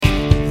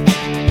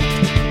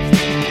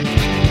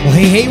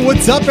Hey,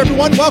 what's up,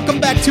 everyone?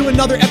 Welcome back to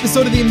another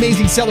episode of the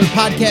Amazing Seller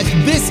Podcast.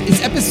 This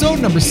is episode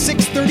number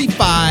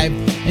 635,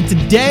 and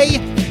today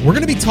we're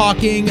going to be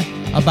talking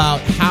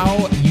about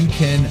how you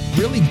can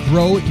really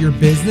grow your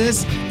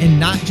business and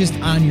not just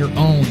on your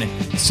own.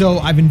 So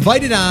I've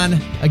invited on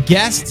a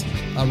guest,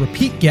 a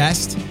repeat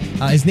guest.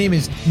 His name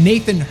is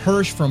Nathan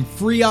Hirsch from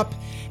FreeUp.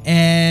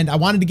 And I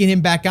wanted to get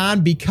him back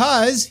on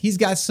because he's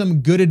got some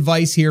good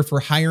advice here for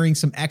hiring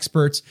some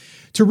experts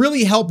to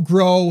really help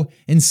grow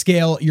and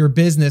scale your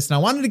business. And I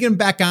wanted to get him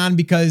back on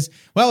because,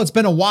 well, it's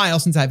been a while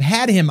since I've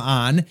had him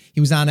on.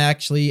 He was on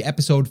actually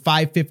episode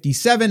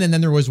 557, and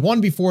then there was one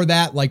before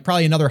that, like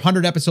probably another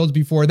 100 episodes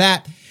before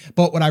that.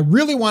 But what I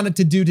really wanted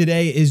to do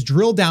today is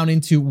drill down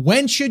into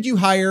when should you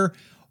hire,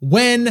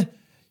 when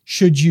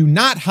should you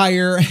not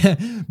hire,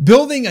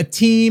 building a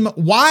team,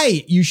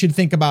 why you should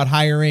think about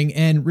hiring,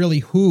 and really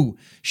who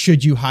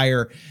should you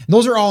hire. And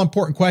those are all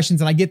important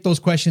questions, and I get those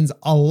questions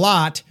a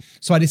lot.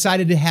 So I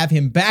decided to have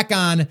him back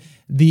on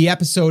the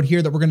episode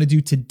here that we're going to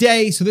do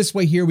today. So this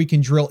way here we can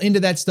drill into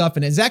that stuff.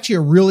 And it's actually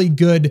a really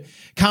good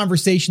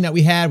conversation that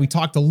we had. We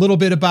talked a little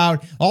bit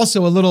about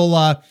also a little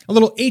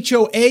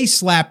HOA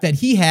slap that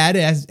he had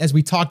as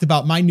we talked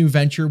about my new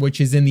venture, which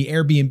is in the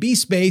Airbnb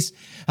space.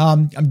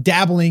 I'm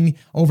dabbling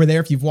over there.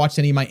 If you've watched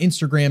any of my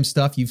Instagram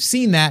stuff, you've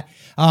seen that.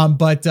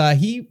 But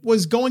he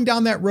was going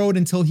down that road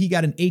until he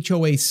got an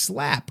HOA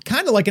slap,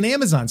 kind of like an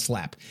Amazon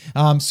slap.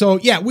 So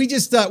yeah, we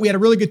had a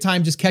really good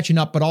time just catching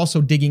up, but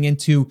also digging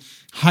into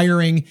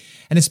hiring.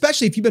 And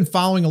especially if you've been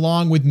following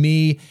along with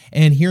me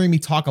and hearing me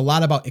talk a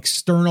lot about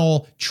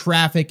external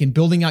traffic and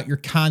building out your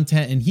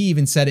content. And he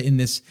even said it in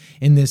this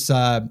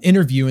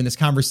interview, in this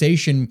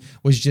conversation,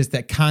 was just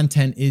that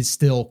content is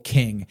still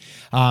king.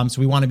 So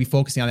we want to be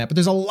focusing on that. But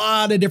there's a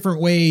lot of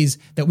different ways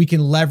that we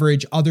can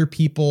leverage other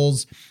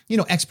people's,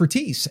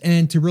 expertise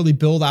and to really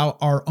build out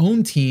our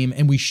own team.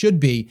 And we should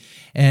be.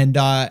 And,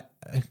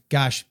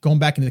 gosh, going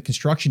back into the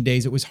construction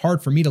days, it was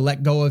hard for me to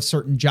let go of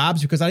certain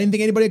jobs because I didn't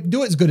think anybody could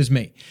do it as good as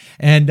me.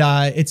 And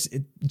it's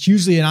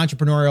usually an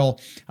entrepreneurial,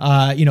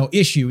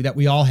 issue that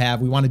we all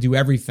have. We want to do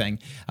everything.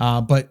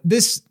 But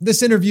this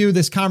interview,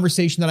 this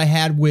conversation that I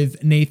had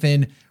with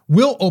Nathan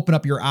will open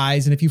up your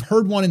eyes. And if you've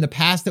heard one in the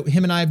past that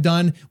him and I have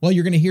done, well,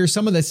 you're going to hear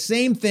some of the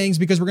same things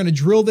because we're going to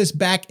drill this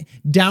back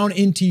down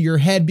into your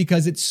head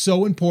because it's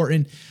so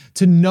important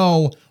to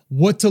know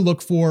what to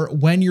look for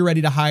when you're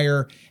ready to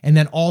hire, and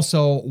then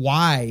also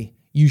why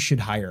you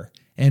should hire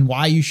and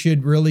why you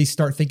should really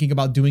start thinking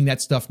about doing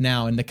that stuff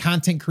now, and the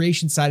content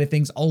creation side of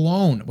things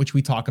alone, which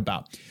we talk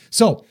about.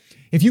 So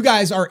if you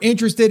guys are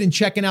interested in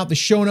checking out the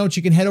show notes,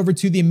 you can head over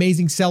to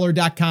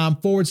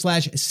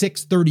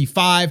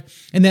theamazingseller.com/635.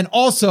 And then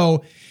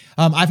also,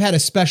 I've had a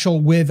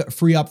special with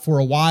FreeUp for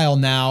a while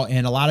now,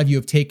 and a lot of you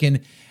have taken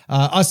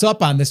us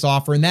up on this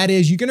offer, and that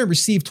is you're going to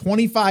receive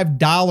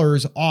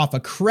 $25 off, a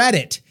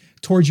credit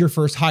towards your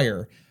first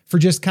hire for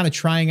just kind of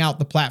trying out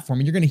the platform.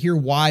 And you're going to hear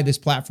why this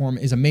platform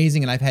is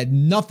amazing. And I've had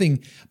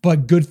nothing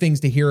but good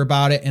things to hear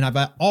about it. And I've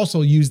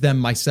also used them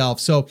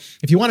myself. So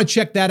if you want to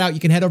check that out, you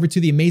can head over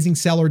to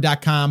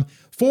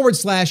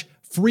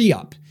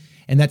theamazingseller.com/FreeUp.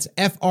 And that's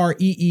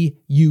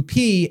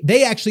FREEUP.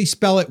 They actually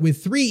spell it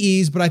with 3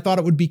 E's, but I thought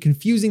it would be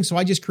confusing. So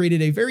I just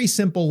created a very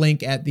simple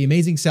link at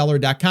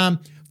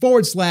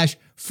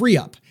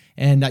theamazingseller.com/FreeUp.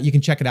 And you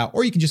can check it out,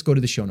 or you can just go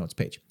to the show notes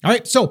page. All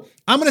right, so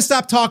I'm going to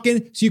stop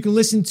talking so you can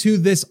listen to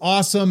this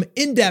awesome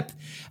in-depth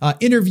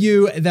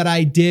interview that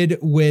I did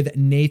with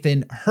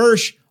Nathan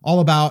Hirsch, all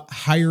about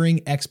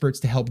hiring experts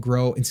to help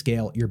grow and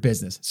scale your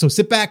business. So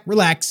sit back,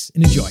 relax,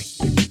 and enjoy.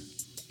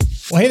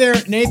 Well, hey there,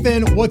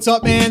 Nathan. What's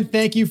up, man?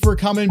 Thank you for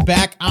coming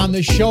back on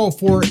the show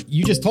for,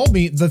 you just told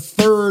me, the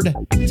third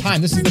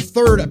time. This is the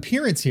third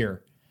appearance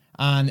here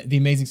on the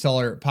Amazing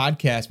Seller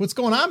Podcast. What's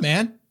going on,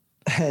 man?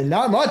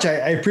 Not much.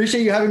 I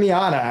appreciate you having me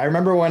on. I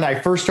remember when I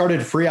first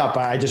started FreeUp,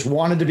 I just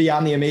wanted to be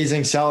on the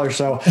Amazing Seller.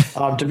 So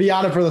to be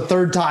on it for the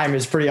third time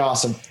is pretty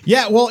awesome.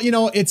 Yeah, well,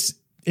 it's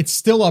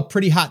still a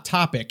pretty hot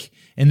topic.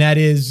 And that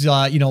is,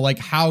 like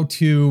how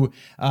to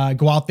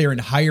go out there and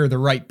hire the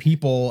right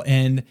people.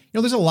 And,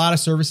 there's a lot of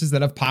services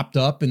that have popped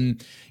up,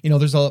 and,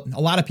 there's a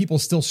lot of people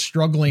still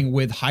struggling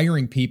with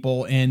hiring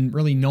people and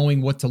really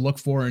knowing what to look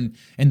for and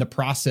the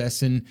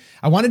process. And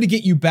I wanted to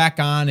get you back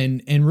on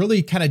and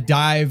really kind of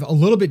dive a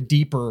little bit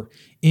deeper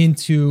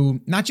into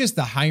not just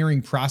the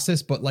hiring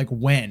process, but like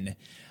when.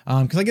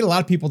 Because I get a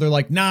lot of people, they're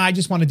like, nah, I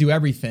just want to do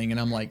everything. And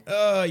I'm like,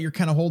 you're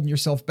kind of holding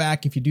yourself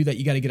back. If you do that,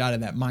 you got to get out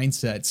of that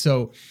mindset.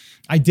 So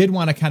I did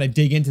want to kind of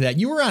dig into that.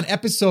 You were on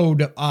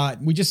episode,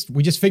 we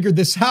just figured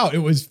this out. It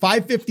was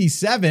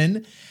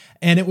 557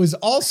 and it was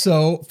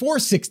also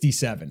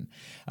 467.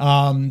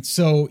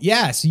 So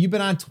you've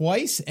been on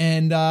twice,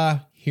 and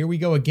here we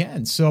go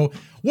again. So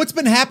what's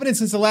been happening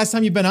since the last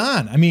time you've been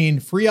on? I mean,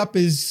 FreeUp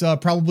is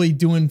probably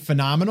doing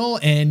phenomenal,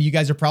 and you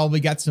guys have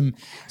probably got some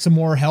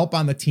more help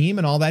on the team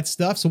and all that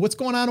stuff. So what's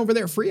going on over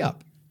there at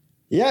FreeUp?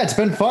 Yeah, it's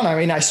been fun. I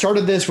mean, I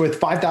started this with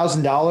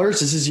 $5,000.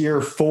 This is year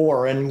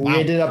 4, and we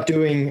ended up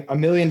doing $1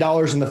 million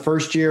in the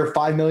first year,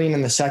 $5 million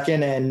in the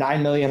second, and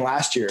 $9 million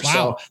last year. Wow.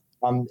 So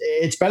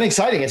it's been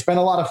exciting. It's been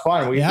a lot of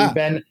fun.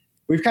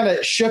 We've kind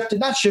of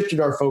not shifted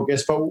our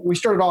focus, but we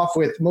started off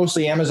with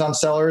mostly Amazon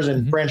sellers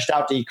and branched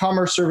out to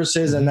e-commerce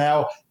services, and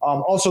now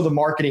also the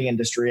marketing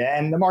industry.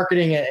 And the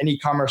marketing and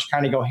e-commerce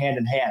kind of go hand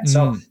in hand.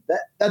 So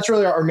that's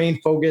really our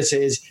main focus,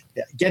 is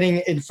getting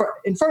in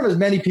front of as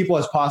many people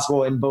as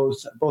possible in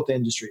both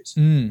industries.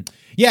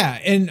 Yeah,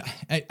 and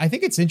I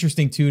think it's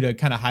interesting too to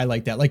kind of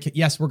highlight that. Like,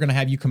 yes, we're going to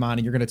have you come on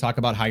and you're going to talk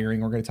about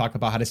hiring. We're going to talk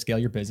about how to scale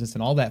your business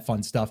and all that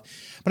fun stuff.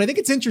 But I think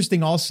it's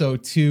interesting also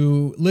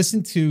to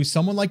listen to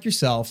someone like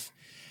yourself,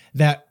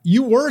 that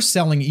you were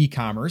selling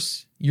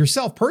e-commerce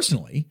yourself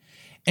personally.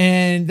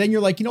 And then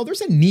you're like,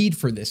 there's a need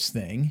for this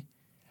thing.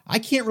 I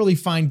can't really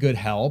find good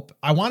help.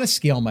 I want to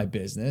scale my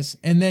business.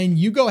 And then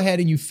you go ahead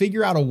and you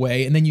figure out a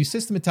way, and then you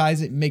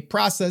systematize it and make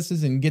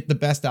processes and get the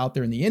best out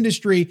there in the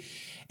industry.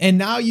 And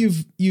now you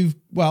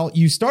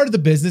started the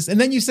business, and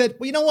then you said,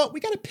 well, you know what? We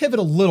got to pivot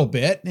a little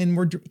bit.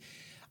 And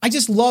I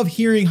just love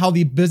hearing how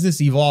the business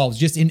evolves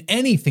just in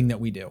anything that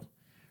we do.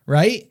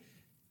 Right?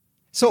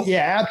 So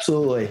yeah,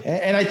 absolutely.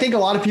 And I think a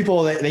lot of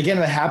people, they get in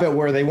the habit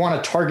where they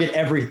want to target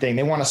everything.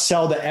 They want to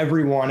sell to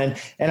everyone.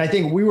 And I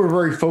think we were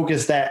very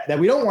focused that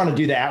we don't want to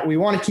do that. We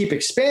want to keep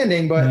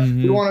expanding, but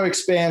we want to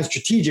expand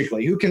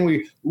strategically. Who can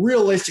we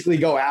realistically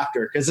go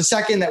after? Because the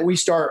second that we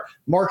start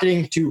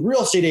marketing to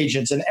real estate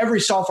agents and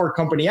every software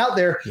company out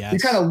there, you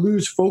kind of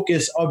lose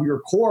focus of your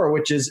core,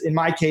 which is, in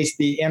my case,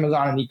 the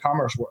Amazon and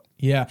e-commerce world.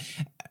 Yeah.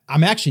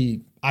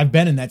 I've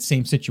been in that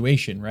same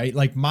situation, right?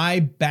 Like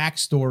my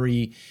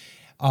backstory,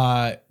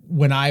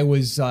 when I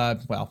was,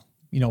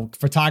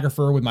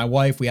 photographer with my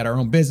wife, we had our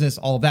own business,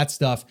 all of that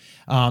stuff.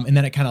 And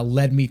then it kind of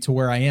led me to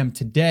where I am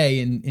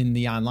today in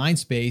the online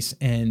space,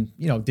 and,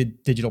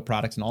 did digital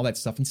products and all that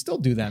stuff and still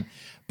do them.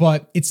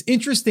 But it's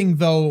interesting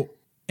though.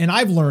 And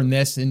I've learned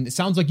this, and it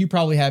sounds like you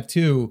probably have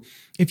too.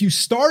 If you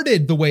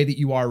started the way that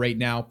you are right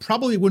now,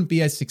 probably wouldn't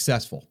be as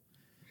successful.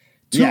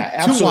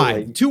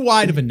 Absolutely. Too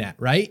wide of a net,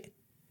 right?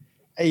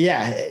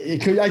 Yeah,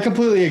 I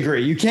completely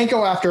agree. You can't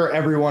go after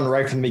everyone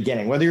right from the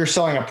beginning, whether you're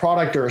selling a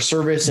product or a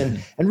service,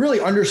 and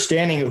really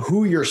understanding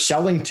who you're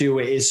selling to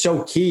is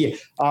so key.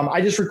 I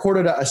just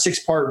recorded a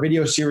 6-part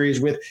video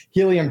series with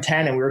Helium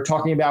 10, and we were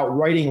talking about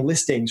writing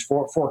listings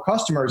for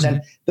customers.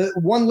 And the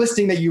one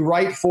listing that you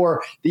write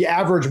for the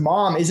average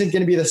mom isn't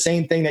going to be the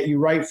same thing that you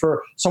write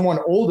for someone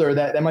older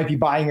that might be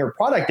buying your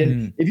product.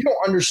 And if you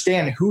don't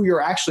understand who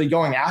you're actually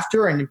going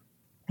after, and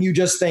you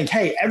just think,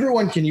 hey,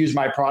 everyone can use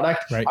my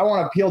product, right, I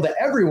want to appeal to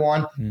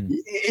everyone,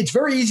 it's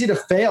very easy to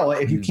fail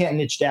if you can't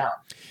niche down.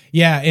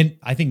 Yeah. And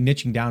I think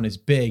niching down is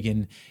big.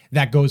 And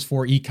that goes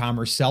for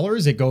e-commerce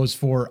sellers. It goes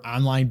for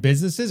online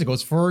businesses. It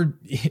goes for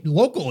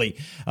locally.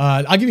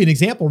 I'll give you an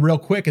example real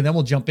quick, and then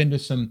we'll jump into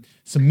some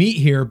meat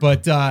here.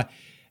 But, I'm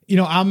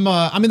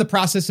in the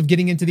process of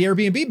getting into the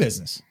Airbnb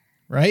business.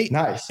 Right.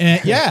 Nice.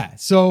 And yeah.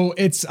 So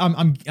it's,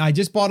 I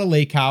just bought a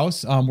lake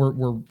house.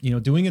 We're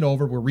doing it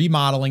over, we're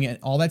remodeling it,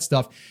 all that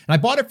stuff. And I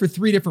bought it for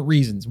 3 different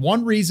reasons.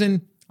 One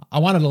reason, I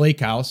wanted a lake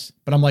house,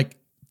 but I'm like,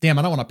 damn,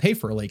 I don't want to pay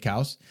for a lake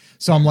house.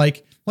 So I'm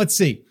like, let's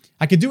see,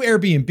 I could do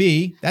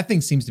Airbnb. That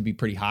thing seems to be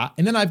pretty hot.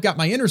 And then I've got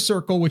my inner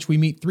circle, which we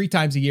meet 3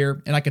 times a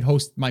year, and I could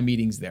host my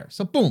meetings there.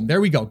 So boom,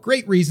 there we go.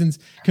 Great reasons.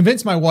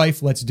 Convince my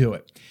wife, let's do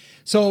it.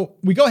 So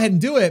we go ahead and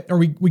do it, or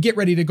we get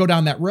ready to go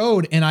down that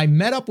road. And I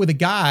met up with a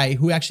guy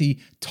who actually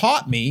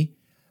taught me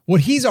what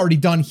he's already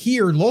done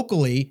here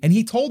locally. And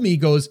he told me, he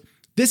goes,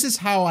 this is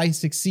how I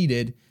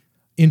succeeded.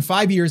 In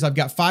 5 years, I've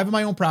got 5 of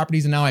my own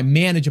properties, and now I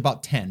manage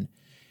about 10.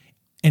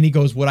 And he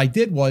goes, what I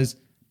did was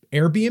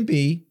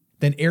Airbnb,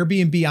 then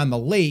Airbnb on the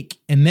lake,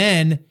 and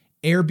then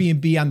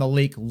Airbnb on the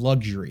lake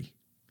luxury.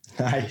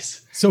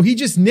 Nice. So he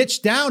just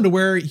niched down to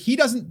where he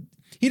doesn't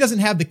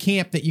have the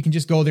camp that you can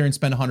just go there and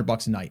spend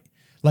 $100 a night.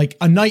 Like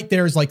a night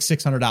there is like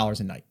 $600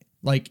 a night,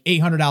 like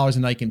 $800 a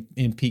night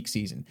in peak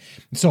season.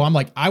 So I'm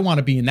like, I want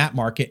to be in that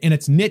market, and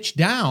it's niched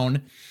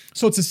down.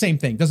 So it's the same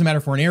thing. Doesn't matter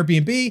if we're in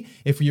Airbnb,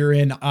 if you're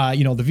in,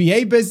 the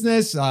VA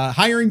business,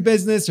 hiring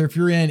business, or if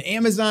you're in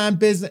Amazon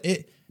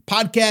business,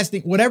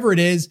 podcasting, whatever it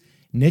is,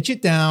 niche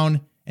it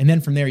down. And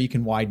then from there, you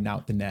can widen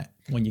out the net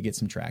when you get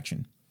some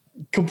traction.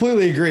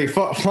 Completely agree.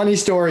 Funny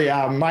story.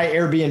 My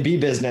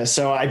Airbnb business.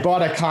 So I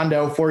bought a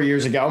condo 4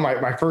 years ago,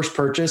 my first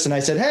purchase. And I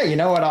said, hey, you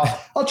know what?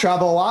 I'll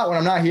travel a lot when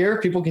I'm not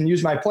here. People can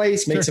use my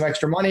place, make some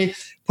extra money,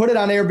 put it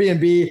on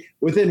Airbnb.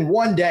 Within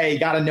 1 day,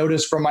 got a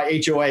notice from my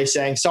HOA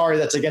saying, sorry,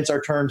 that's against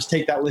our terms.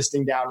 Take that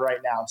listing down right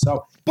now.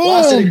 So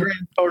lasted a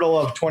grand total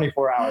of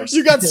 24 hours.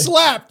 You got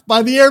slapped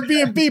by the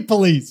Airbnb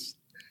police.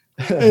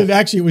 And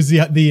actually, it was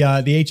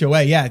the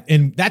HOA, yeah,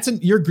 and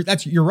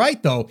you're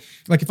right though.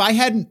 Like if I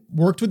hadn't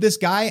worked with this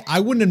guy, I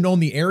wouldn't have known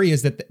the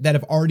areas that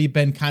have already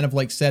been kind of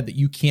like said that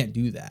you can't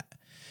do that.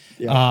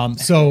 Yeah.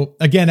 So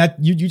again,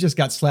 you just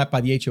got slapped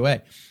by the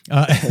HOA.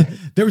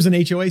 There was an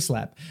HOA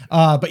slap,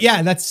 but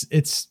yeah,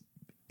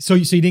 So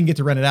you didn't get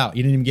to rent it out.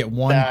 You didn't even get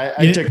one.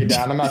 I took it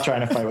down. I'm not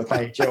trying to fight with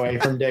my HOA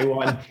from day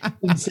one.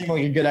 Didn't seem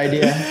like a good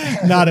idea.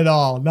 Not at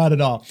all. Not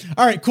at all.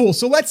 All right, cool.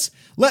 So let's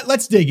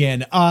dig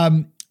in.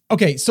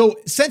 Okay, so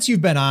since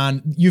you've been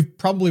on, you've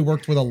probably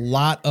worked with a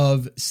lot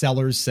of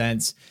sellers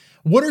since.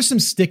 what are some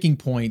sticking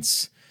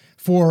points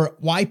for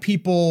why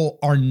people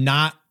are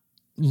not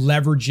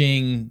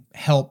leveraging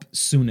help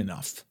soon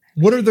enough?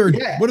 What are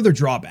their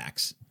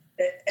drawbacks?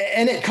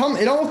 And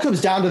it all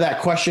comes down to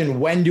that question,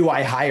 when do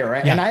I hire?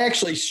 And I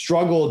actually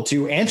struggled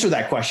to answer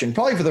that question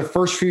probably for the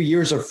first few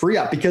years of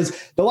FreeUp,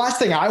 because the last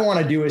thing I want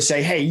to do is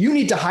say, hey, you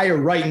need to hire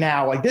right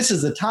now. Like, this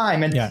is the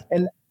time.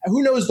 And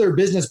who knows their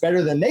business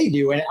better than they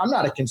do? And I'm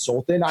not a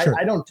consultant. Sure.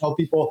 I don't tell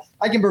people.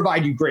 I can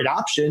provide you great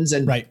options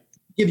and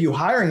give you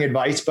hiring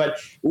advice, but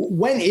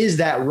when is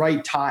that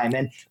right time?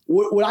 And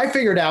what I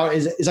figured out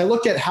is I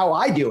looked at how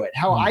I do it,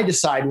 how I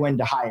decide when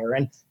to hire.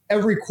 And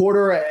every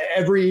quarter,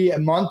 every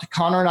month,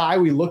 Connor and I,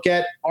 we look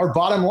at our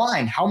bottom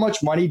line. How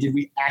much money did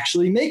we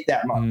actually make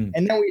that month?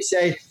 And then we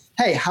say,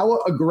 hey, how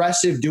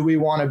aggressive do we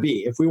want to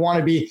be? If we want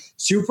to be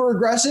super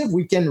aggressive,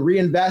 we can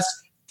reinvest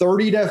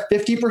 30 to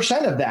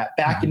 50% of that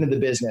back into the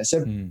business.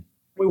 If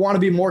we want to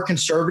be more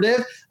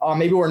conservative,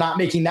 maybe we're not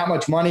making that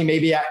much money.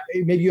 Maybe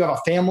you have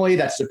a family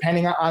that's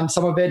depending on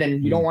some of it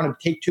and you don't want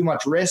to take too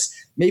much risk.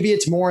 Maybe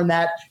it's more in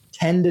that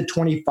 10 to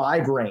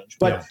 25 range.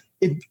 But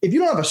if you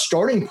don't have a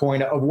starting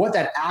point of what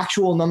that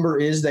actual number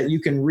is that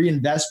you can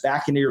reinvest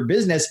back into your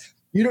business,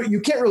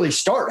 you can't really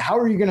start. How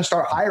are you going to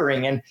start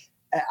hiring? And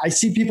I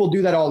see people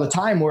do that all the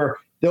time, where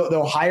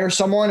they'll hire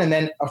someone and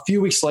then a few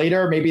weeks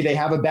later, maybe they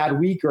have a bad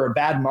week or a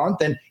bad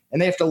month and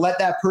they have to let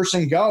that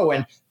person go.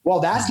 And while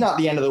that's not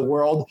the end of the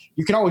world,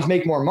 you can always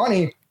make more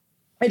money.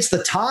 It's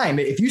the time.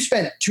 If you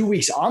spent 2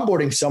 weeks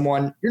onboarding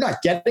someone, you're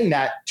not getting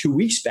that 2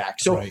 weeks back.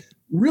 So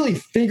really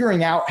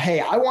figuring out, hey,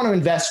 I want to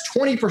invest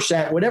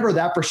 20%, whatever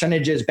that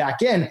percentage is,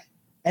 back in.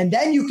 And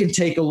then you can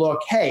take a look,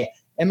 hey,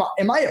 am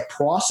I a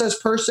process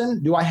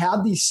person? Do I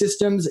have these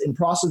systems and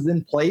processes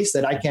in place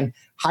that I can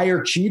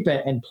hire cheap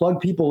and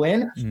plug people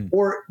in?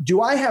 Or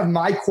do I have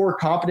my core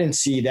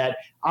competency that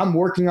I'm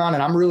working on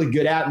and I'm really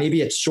good at?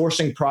 Maybe it's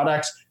sourcing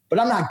products, but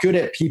I'm not good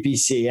at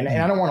PPC and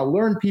I don't want to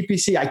learn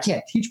PPC. I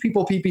can't teach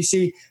people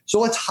PPC. So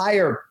let's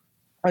hire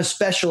a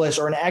specialist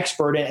or an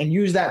expert and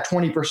use that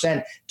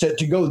 20%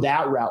 to go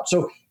that route.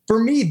 So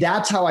for me,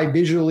 that's how I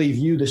visually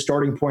view the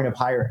starting point of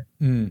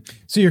hiring.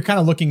 So you're kind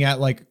of looking at,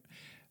 like,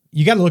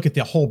 you got to look at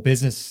the whole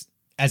business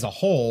as a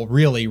whole,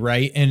 really,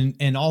 right?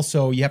 And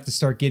also you have to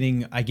start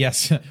getting, I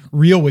guess,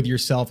 real with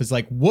yourself. Is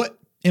like, what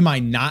am I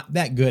not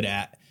that good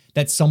at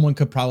that someone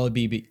could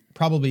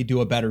probably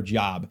do a better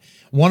job?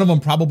 One of them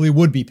probably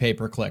would be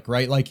pay-per-click,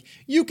 right? Like,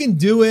 you can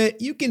do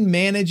it, you can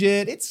manage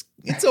it. It's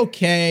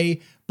okay,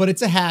 but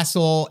it's a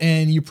hassle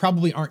and you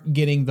probably aren't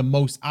getting the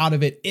most out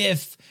of it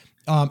as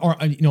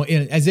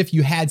if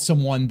you had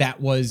someone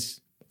that was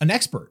an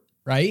expert,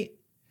 right?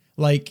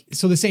 Like,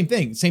 so the same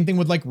thing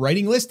with like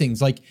writing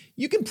listings. Like,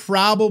 you can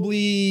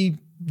probably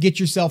get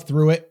yourself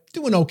through it,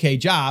 do an okay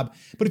job.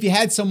 But if you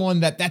had someone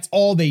that's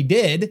all they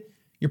did,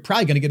 you're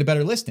probably going to get a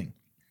better listing.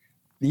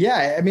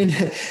 Yeah. I mean,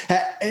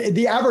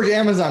 the average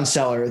Amazon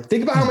seller,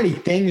 think about how many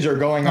things are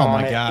going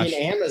on in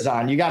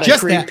Amazon. You got to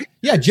create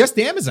just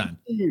Amazon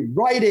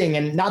writing,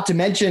 and not to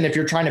mention if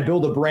you're trying to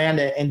build a brand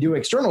and do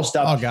external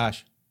stuff. Oh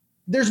gosh.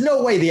 There's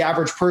no way the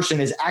average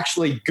person is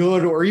actually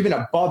good or even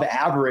above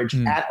average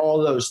at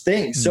all those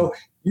things. So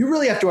you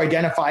really have to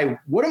identify,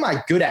 what am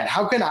I good at?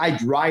 How can I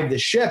drive the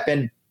ship?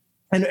 And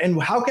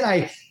how can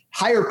I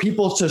hire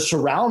people to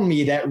surround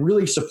me that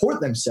really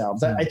support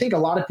themselves? I think a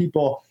lot of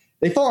people,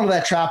 they fall into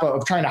that trap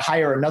of trying to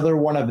hire another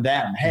one of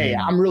them. Hey,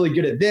 I'm really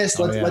good at this.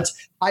 Let's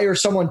hire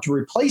someone to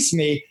replace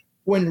me,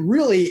 when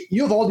really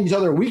you have all these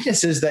other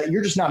weaknesses that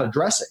you're just not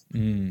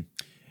addressing.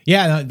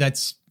 Yeah,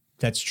 that's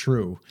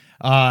true.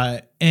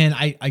 And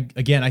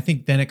I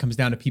think then it comes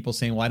down to people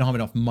saying, well, I don't have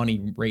enough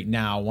money right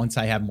now. Once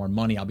I have more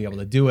money, I'll be able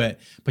to do it.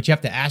 But you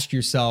have to ask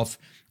yourself,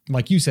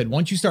 like you said,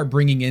 once you start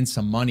bringing in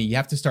some money, you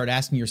have to start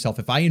asking yourself,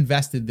 if I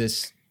invested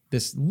this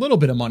little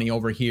bit of money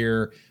over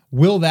here,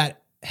 will that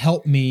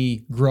help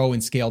me grow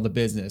and scale the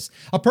business?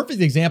 A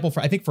perfect example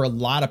for a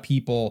lot of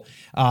people,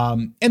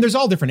 and there's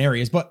all different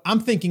areas, but I'm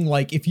thinking,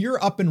 like, if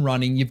you're up and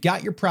running, you've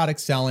got your product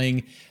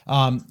selling,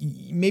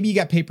 maybe you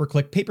got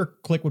pay-per-click.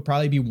 Pay-per-click would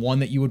probably be one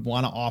that you would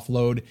want to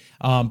offload.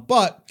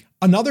 But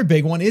another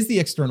big one is the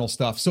external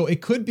stuff. So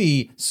it could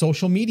be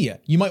social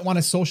media. You might want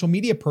a social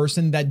media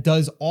person that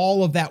does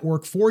all of that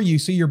work for you.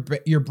 So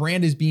your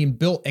brand is being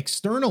built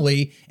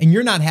externally and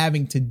you're not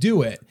having to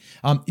do it.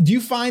 Do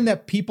you find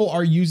that people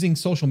are using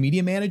social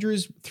media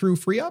managers through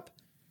FreeUp?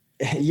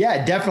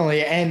 Yeah,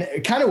 definitely. And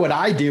kind of what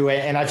I do,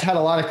 and I've had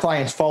a lot of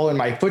clients follow in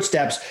my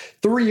footsteps.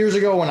 3 years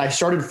ago when I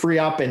started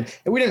FreeUp, and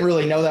we didn't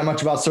really know that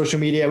much about social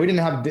media. We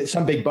didn't have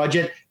some big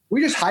budget.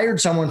 We just hired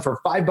someone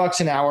for $5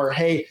 an hour.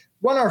 Hey,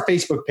 run our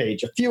Facebook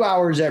page a few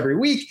hours every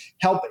week,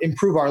 help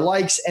improve our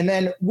likes, and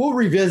then we'll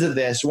revisit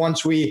this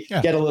once we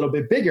get a little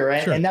bit bigger.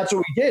 And that's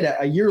what we did.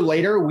 A year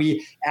later,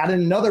 we added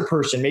another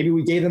person. Maybe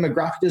we gave them a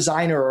graphic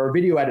designer or a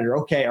video editor.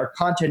 Okay, our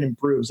content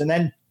improves. And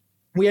then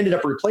we ended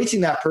up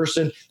replacing that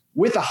person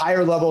with a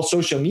higher level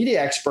social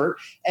media expert.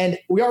 And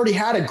we already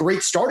had a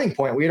great starting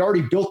point. We had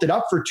already built it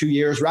up for 2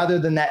 years, rather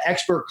than that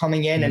expert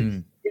coming in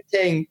and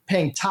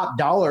paying top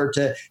dollar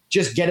to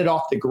just get it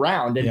off the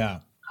ground.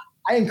 And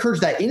I encourage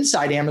that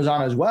inside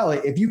Amazon as well.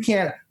 If you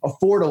can't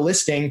afford a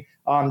listing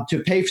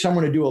to pay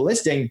someone to do a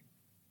listing,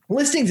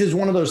 listings is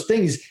one of those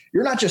things.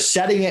 You're not just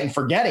setting it and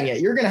forgetting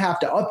it. You're going to have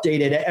to update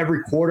it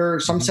every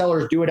quarter. Some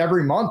sellers do it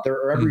every month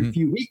or every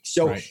few weeks.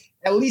 So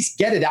at least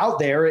get it out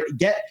there.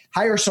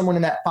 Hire someone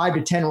in that 5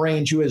 to 10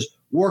 range who has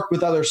worked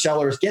with other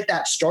sellers. Get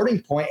that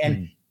starting point.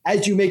 And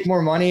as you make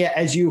more money,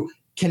 as you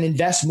can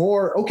invest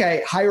more,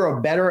 hire a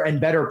better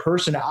and better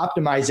person to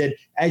optimize it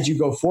as you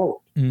go forward.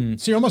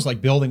 So you're almost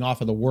like building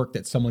off of the work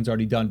that someone's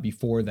already done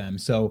before them.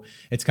 So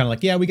it's kind of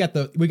like, yeah, we got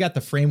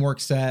the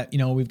framework set,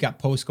 we've got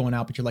posts going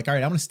out, but you're like, all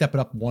right, I'm going to step it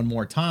up one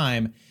more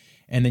time.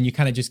 And then you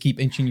kind of just keep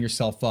inching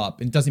yourself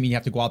up. And it doesn't mean you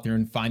have to go out there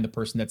and find the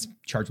person that's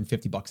charging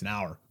 $50 an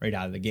hour right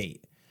out of the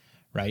gate.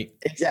 Right.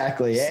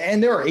 Exactly.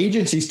 And there are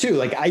agencies too.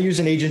 Like I use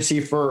an agency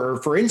for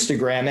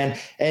Instagram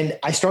and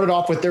I started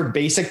off with their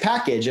basic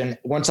package. And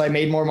once I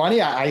made more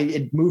money,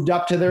 I moved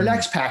up to their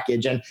next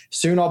package, and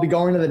soon I'll be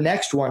going to the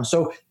next one.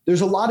 So there's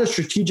a lot of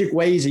strategic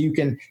ways that you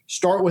can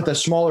start with a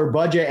smaller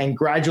budget and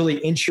gradually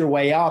inch your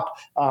way up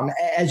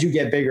as you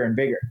get bigger and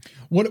bigger.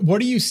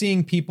 What are you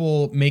seeing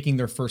people making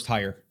their first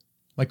hire?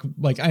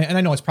 And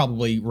I know it's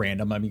probably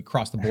random,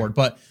 across the board,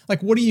 but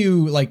like, what do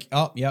you like?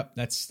 Oh, yep.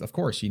 That's, of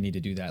course you need to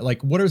do that.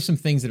 Like, what are some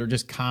things that are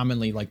just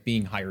commonly like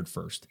being hired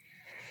first?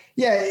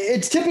 Yeah,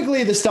 it's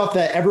typically the stuff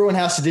that everyone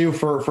has to do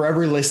for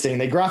every listing: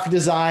 the graphic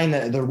design,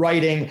 the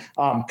writing,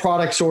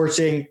 product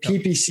sourcing,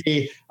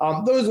 PPC.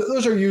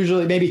 Those are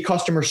usually maybe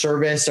customer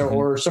service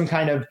or some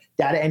kind of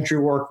data entry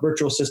work,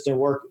 virtual assistant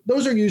work.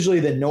 Those are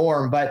usually the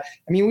norm. But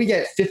we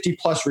get 50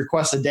 plus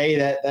requests a day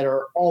that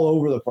are all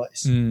over the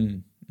place.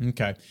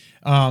 Okay.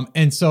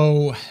 And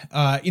so,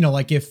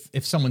 like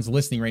if someone's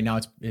listening right now,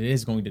 it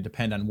is going to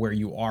depend on where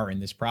you are in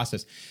this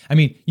process.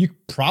 You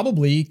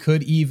probably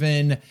could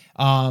even,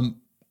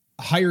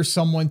 hire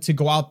someone to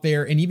go out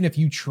there. And even if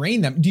you train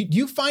them, do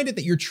you find it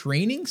that you're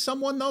training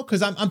someone though?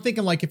 Cause I'm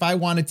thinking like if I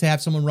wanted to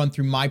have someone run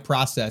through my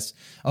process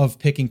of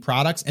picking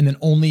products and then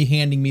only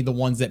handing me the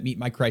ones that meet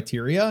my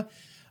criteria,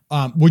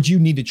 would you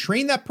need to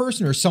train that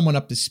person or someone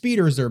up to speed,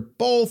 or is there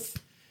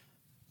both?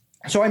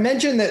 So I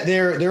mentioned that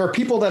there are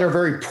people that are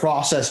very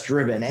process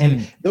driven,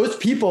 and those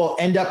people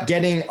end up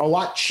getting a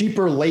lot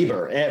cheaper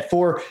labor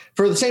for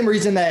the same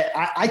reason that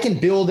I can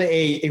build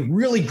a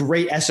really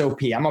great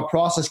SOP. I'm a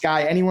process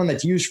guy. Anyone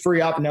that's used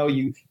FreeUp,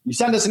 you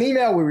send us an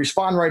email, we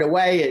respond right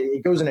away.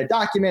 It goes in a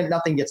document,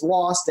 nothing gets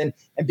lost. And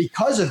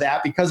because of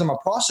that, because I'm a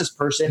process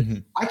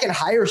person, I can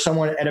hire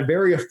someone at a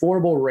very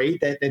affordable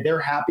rate that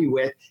they're happy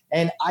with,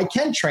 and I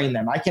can train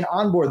them. I can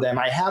onboard them.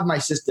 I have my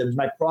systems,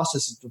 my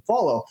processes to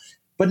follow.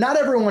 But not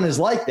everyone is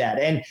like that.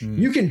 And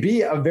you can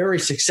be a very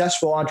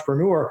successful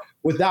entrepreneur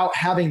without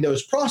having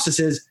those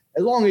processes,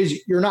 as long as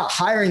you're not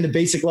hiring the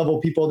basic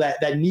level people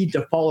that need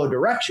to follow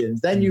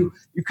directions. Then you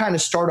kind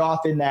of start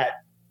off in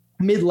that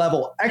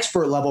mid-level,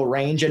 expert level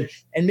range. And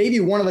maybe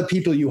one of the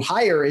people you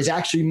hire is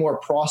actually more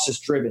process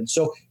driven.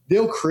 So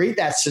they'll create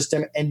that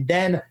system and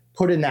then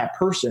put in that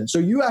person. So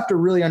you have to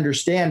really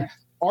understand,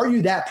 are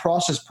you that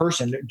process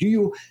person?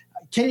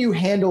 Can you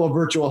handle a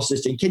virtual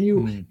assistant? Can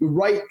you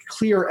write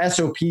clear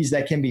SOPs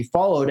that can be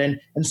followed? And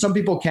some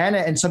people can,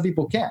 and some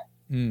people can't.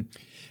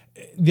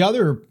 The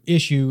other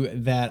issue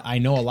that I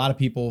know a lot of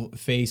people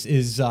face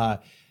is I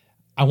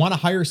want to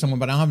hire someone,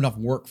 but I don't have enough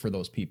work for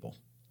those people.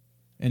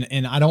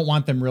 And I don't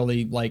want them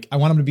really I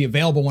want them to be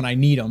available when I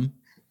need them,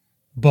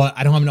 but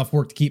I don't have enough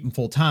work to keep them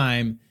full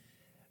time.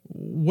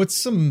 What's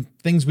some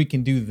things we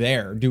can do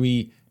there? Do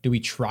we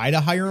try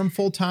to hire them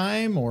full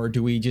time, or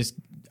do we just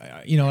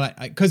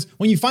because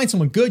when you find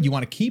someone good, you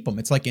want to keep them.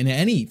 It's like in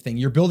anything,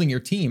 you're building your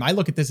team. I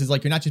look at this as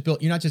like, you're not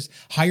just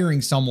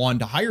hiring someone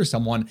to hire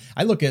someone.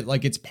 I look at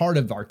like, it's part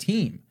of our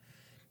team,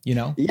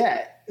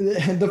 Yeah.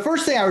 The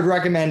first thing I would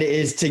recommend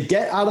is to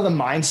get out of the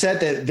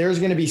mindset that there's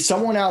going to be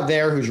someone out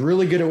there who's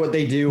really good at what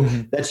they do,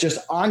 that's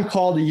just on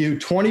call to you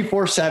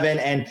 24/7.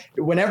 And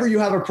whenever you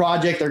have a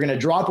project, they're going to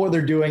drop what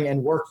they're doing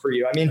and work for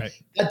you.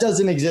 That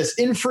doesn't exist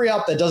in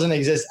FreeUp. That doesn't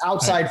exist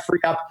outside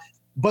FreeUp.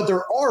 But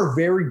there are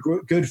very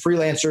good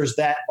freelancers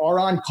that are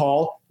on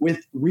call with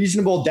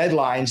reasonable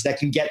deadlines that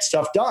can get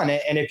stuff done.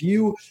 And if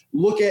you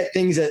look at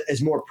things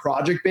as more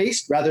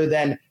project-based rather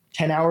than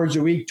 10 hours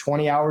a week,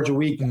 20 hours a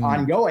week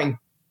ongoing,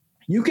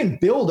 you can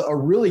build a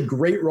really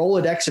great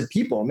Rolodex of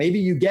people. Maybe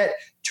you get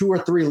 2 or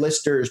 3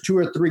 listers, 2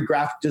 or 3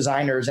 graphic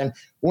designers. And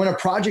when a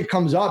project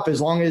comes up,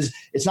 as long as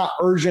it's not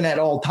urgent at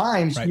all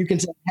times, you can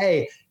say,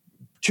 hey,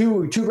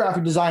 two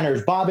graphic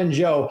designers, Bob and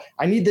Joe,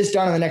 I need this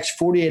done in the next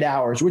 48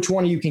 hours. Which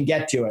one of you can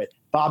get to it?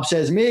 Bob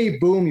says me,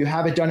 boom, you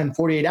have it done in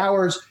 48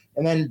 hours.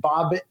 And then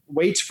Bob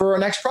waits for our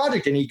next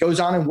project and he goes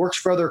on and works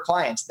for other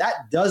clients.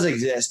 That does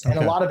exist. Okay.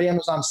 And a lot of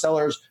Amazon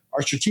sellers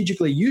are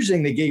strategically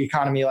using the gig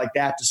economy like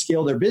that to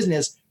scale their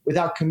business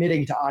without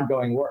committing to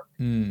ongoing work.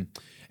 And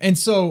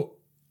so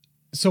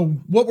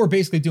what we're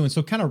basically doing,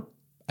 so kind of,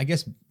 I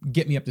guess,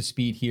 get me up to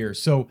speed here.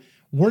 So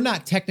we're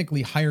not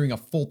technically hiring a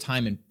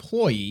full-time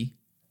employee.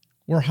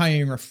 We're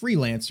hiring a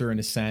freelancer in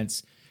a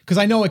sense, because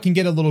I know it can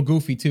get a little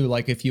goofy too.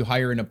 Like if you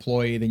hire an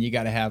employee, then you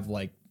got to have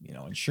like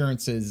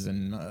insurances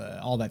and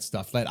all that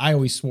stuff. That I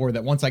always swore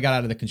that once I got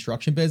out of the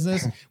construction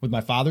business with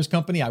my father's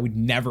company, I would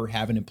never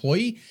have an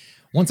employee.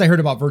 Once I heard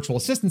about virtual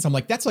assistants, I'm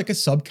like, that's like a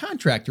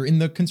subcontractor in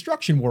the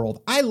construction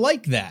world. I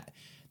like that.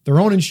 Their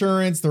own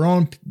insurance, their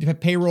own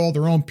payroll,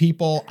 their own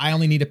people. I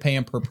only need to pay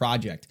them per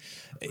project.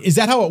 Is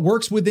that how it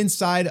works with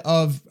inside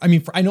of,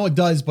 I know it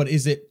does, but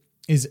is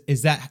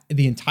that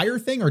the entire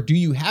thing, or do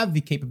you have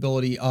the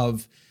capability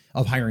of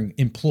hiring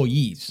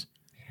employees?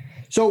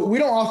 So we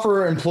don't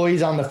offer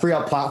employees on the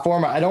FreeUp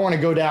platform. I don't want to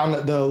go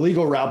down the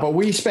legal route, but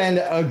we spend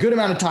a good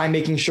amount of time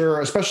making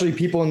sure, especially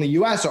people in the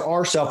US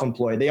are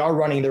self-employed. They are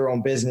running their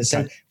own business.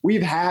 Okay. And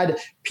we've had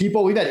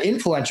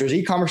influencers,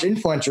 e-commerce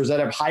influencers that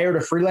have hired a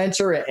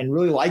freelancer and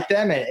really like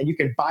them. And you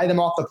can buy them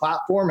off the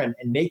platform and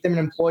make them an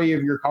employee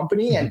of your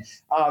company.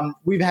 Mm-hmm. And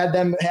we've had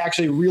them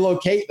actually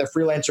relocate the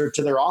freelancer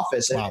to their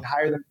office and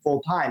hire them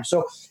full time.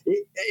 So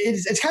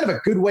it's kind of a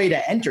good way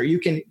to enter. You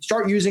can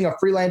start using a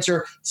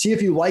freelancer, see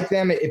if you like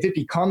them. If it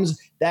becomes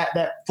that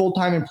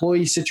full-time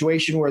employee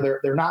situation where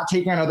they're not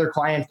taking on other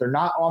clients, they're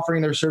not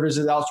offering their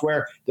services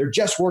elsewhere, they're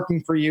just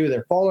working for you,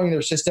 they're following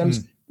their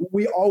systems.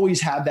 We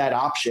always have that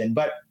option.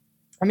 But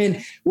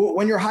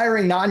when you're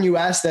hiring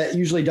non-US, that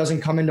usually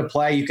doesn't come into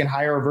play. You can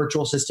hire a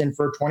virtual assistant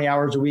for 20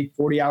 hours a week,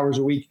 40 hours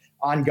a week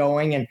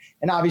ongoing. And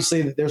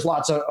obviously there's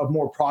lots of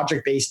more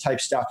project-based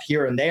type stuff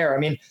here and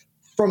there.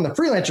 From the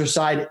freelancer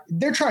side,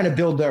 they're trying to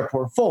build their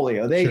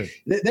portfolio. They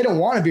don't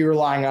want to be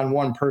relying on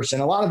one person.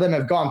 A lot of them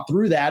have gone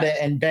through that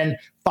and been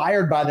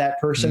fired by that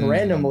person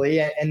randomly,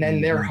 and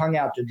then they're hung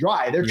out to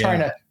dry. They're trying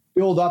to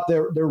build up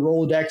their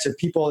Rolodex of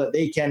people that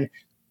they can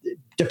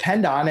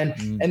depend on.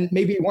 And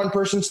maybe one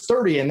person's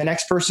 30 and the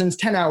next person's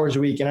 10 hours a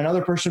week and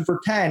another person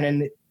for 10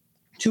 and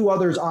 2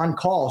 others on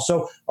call.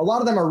 So a lot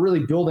of them are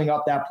really building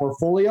up that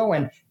portfolio.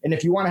 And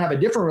if you want to have a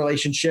different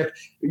relationship,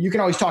 you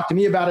can always talk to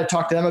me about it,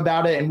 talk to them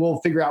about it, and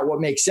we'll figure out what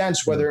makes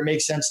sense, whether it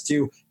makes sense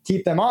to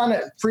keep them on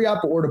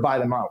FreeUp or to buy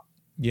them out.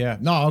 Yeah,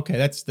 no, okay.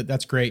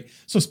 That's great.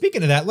 So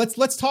speaking of that,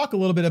 let's talk a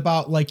little bit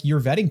about like your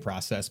vetting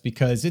process,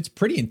 because it's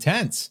pretty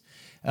intense.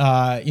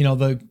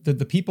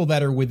 The people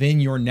that are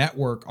within your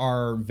network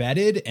are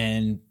vetted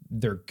and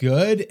they're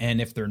good. And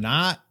if they're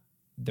not,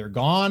 they're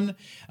gone,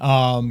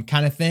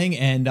 kind of thing.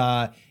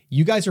 And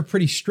you guys are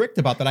pretty strict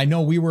about that. I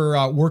know we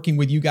were working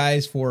with you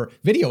guys for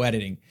video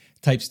editing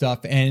type stuff.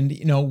 And,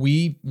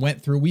 we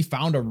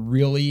found a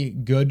really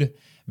good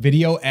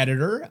video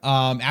editor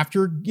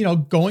after,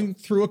 going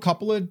through a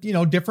couple of,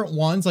 different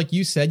ones. Like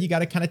you said, you got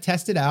to kind of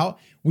test it out.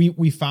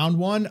 We found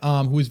one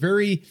who was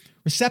very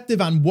receptive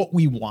on what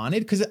we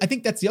wanted, because I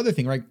think that's the other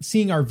thing, right?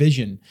 Seeing our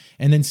vision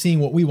and then seeing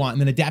what we want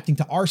and then adapting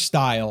to our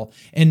style.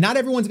 And not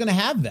everyone's going to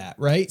have that,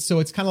 right? So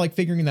it's kind of like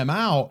figuring them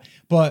out.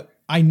 But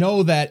I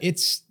know that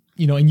it's,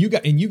 and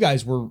you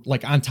guys were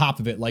like on top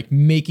of it, like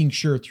making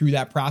sure through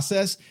that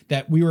process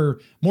that we were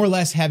more or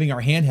less having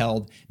our hand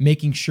held,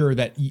 making sure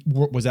that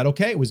was that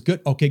okay? It was good.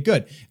 Okay,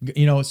 good.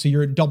 So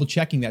you're double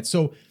checking that.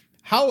 So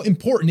how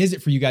important is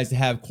it for you guys to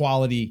have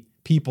quality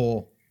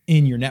people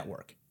in your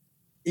network?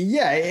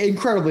 Yeah,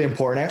 incredibly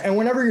important. And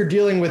whenever you're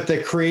dealing with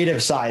the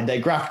creative side, the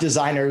graphic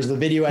designers, the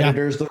video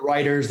editors, the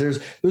writers,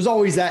 there's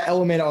always that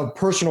element of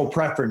personal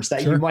preference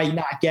that you might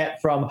not get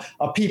from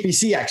a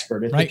PPC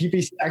expert. If the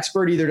PPC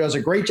expert either does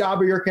a great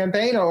job of your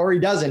campaign or he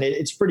doesn't,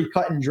 it's pretty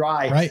cut and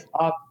dry.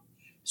 Right.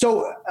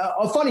 So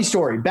a funny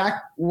story,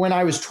 back when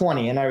I was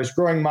 20 and I was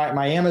growing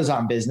my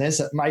Amazon business,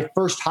 my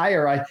first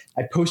hire, I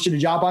posted a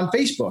job on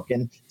Facebook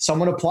and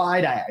someone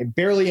applied. I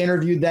barely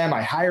interviewed them.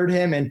 I hired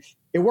him and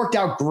it worked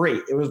out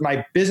great. It was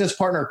my business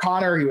partner,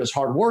 Connor. He was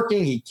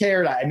hardworking. He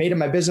cared. I made him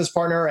my business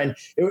partner and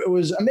it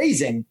was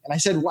amazing. And I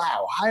said,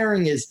 wow,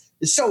 hiring is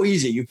so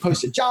easy. You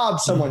post a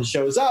job, someone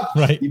shows up,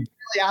 you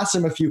barely ask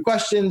them a few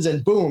questions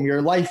and boom,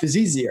 your life is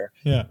easier.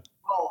 Yeah.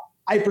 Well,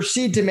 I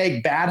proceed to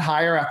make bad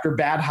hire after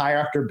bad hire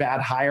after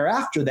bad hire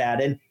after that.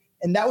 And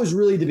that was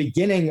really the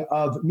beginning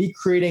of me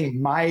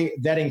creating my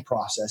vetting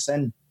process.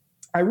 And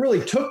I really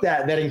took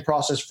that vetting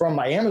process from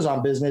my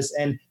Amazon business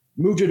and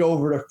moved it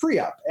over to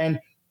FreeUp. And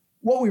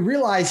what we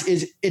realize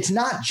is it's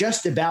not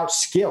just about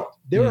skill.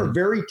 There are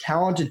very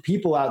talented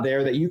people out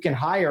there that you can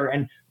hire.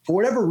 And for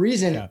whatever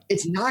reason,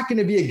 it's not going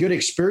to be a good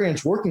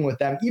experience working with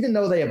them, even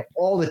though they have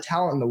all the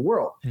talent in the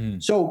world.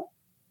 So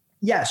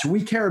yes,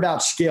 we care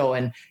about skill,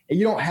 and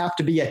you don't have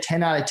to be a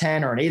 10 out of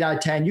 10 or an 8 out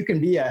of 10. You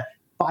can be a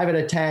 5 out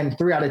of 10,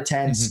 3 out of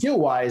 10 skill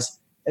wise,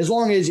 as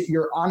long as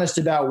you're honest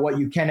about what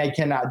you can and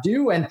cannot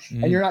do. And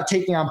you're not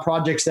taking on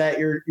projects that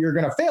you're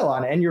going to fail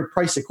on and you're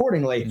priced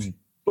accordingly.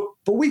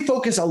 But we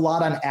focus a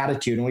lot on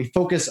attitude and we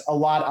focus a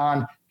lot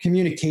on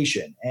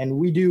communication, and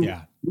we do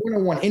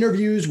one-on-one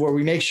interviews where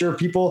we make sure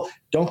people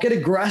don't get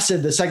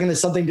aggressive the second that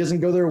something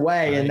doesn't go their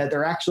way and that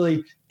they're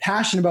actually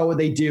passionate about what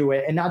they do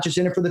and not just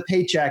in it for the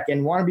paycheck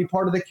and want to be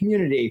part of the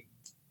community.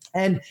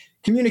 And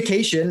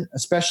communication,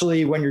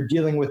 especially when you're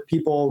dealing with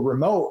people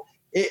remote,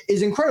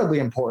 is incredibly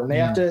important. They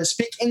have to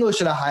speak English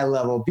at a high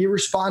level, be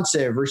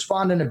responsive,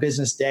 respond in a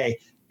business day,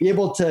 be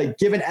able to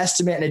give an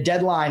estimate and a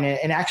deadline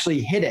and actually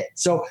hit it.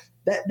 So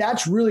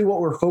that's really what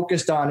we're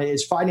focused on,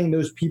 is finding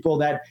those people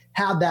that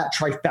have that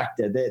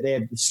trifecta. They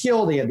have the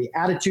skill, they have the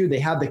attitude, they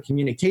have the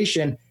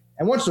communication.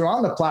 And once they're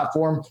on the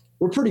platform,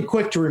 we're pretty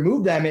quick to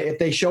remove them if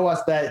they show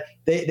us that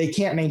they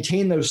can't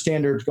maintain those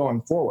standards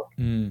going forward.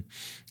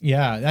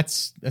 Yeah,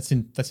 that's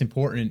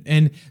important.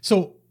 And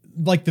so,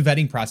 like the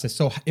vetting process.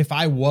 So if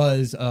I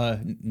was,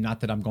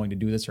 not that I'm going to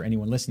do this or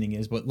anyone listening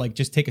is, but like,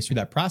 just take us through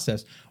that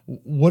process.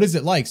 What is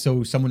it like?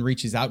 So someone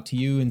reaches out to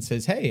you and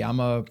says, hey, I'm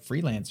a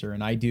freelancer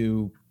and I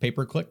do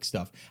pay-per-click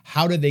stuff.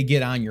 How do they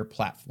get on your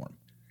platform?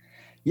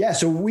 Yeah.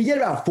 So we get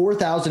about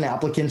 4,000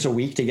 applicants a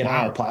week to get on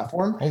our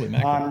platform. Holy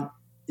mackerel.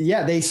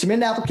 Yeah, they submit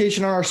an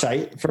application on our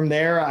site. From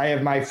there, I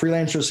have my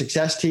freelancer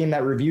success team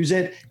that reviews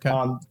it. Okay.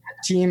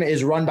 That team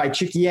is run by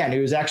Chicky Yen,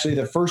 who is actually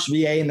the first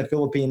VA in the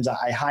Philippines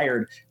I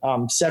hired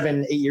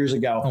 7-8 years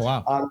ago. Oh,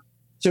 wow.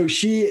 So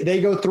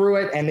they go through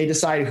it and they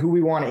decide who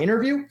we want to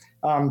interview.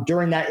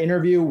 During that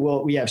interview,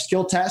 we have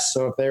skill tests.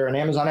 So if they're an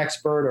Amazon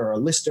expert or a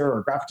lister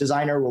or a graphic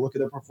designer, we'll look at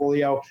their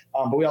portfolio.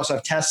 But we also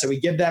have tests that we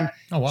give them.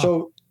 Oh, wow.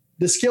 So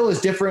the skill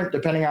is different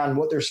depending on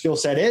what their skill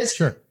set is.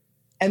 Sure.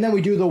 And then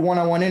we do the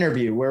one-on-one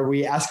interview where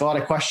we ask a lot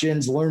of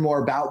questions, learn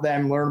more about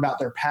them, learn about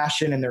their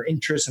passion and their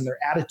interests and their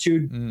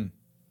attitude. And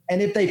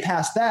if they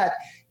pass that,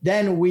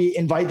 then we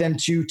invite them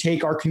to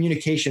take our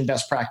communication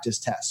best practice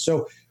test.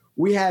 So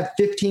we have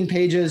 15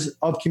 pages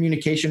of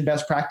communication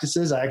best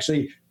practices. I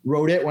actually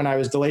wrote it when I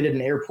was delayed at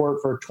an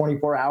airport for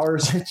 24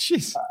 hours.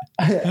 Jeez.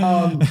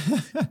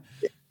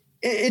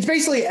 It's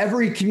basically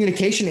every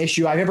communication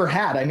issue I've ever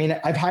had. I mean,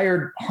 I've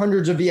hired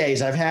hundreds of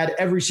VAs. I've had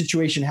every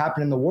situation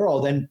happen in the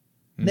world, and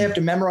they have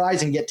to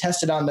memorize and get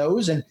tested on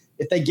those. And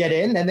if they get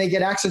in, then they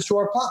get access to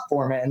our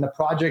platform and the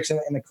projects and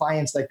the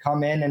clients that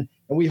come in, and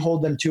we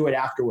hold them to it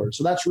afterwards.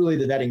 So that's really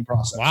the vetting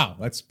process. Wow.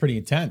 That's pretty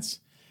intense.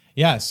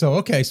 Yeah. So,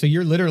 okay. So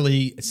you're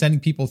literally sending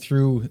people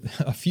through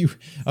a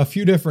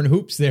few different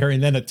hoops there,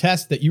 and then a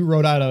test that you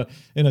wrote out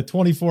in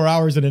 24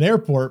 hours at an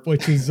airport,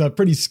 which is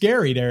pretty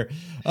scary there.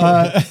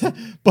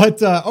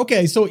 But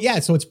okay. So yeah,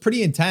 so it's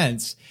pretty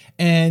intense.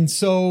 And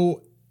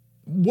so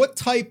what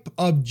type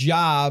of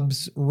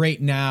jobs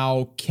right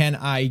now can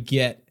I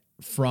get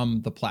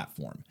from the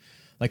platform?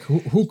 Like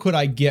who could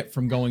I get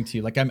from going to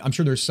you? Like I'm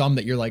sure there's some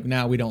that you're like,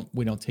 no, we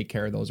don't take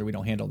care of those, or we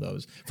don't handle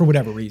those for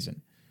whatever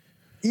reason.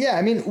 Yeah,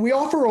 I mean, we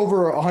offer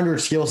over 100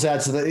 skill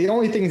sets. The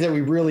only things that we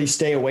really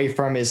stay away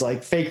from is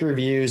like fake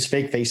reviews,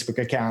 fake Facebook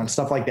accounts,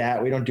 stuff like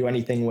that. We don't do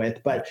anything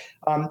with. But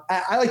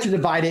I like to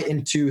divide it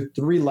into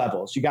 3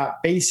 levels. You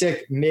got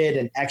basic, mid,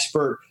 and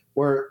expert,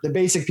 where the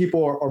basic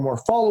people are more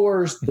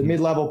followers, the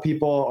mid-level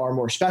people are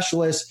more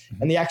specialists,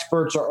 and the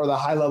experts are the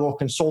high-level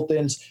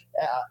consultants,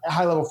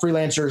 high-level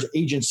freelancers,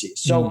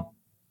 agencies. So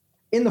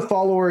in the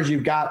followers,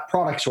 you've got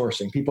product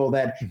sourcing, people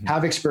that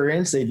have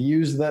experience, they've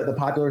used the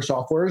popular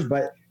softwares,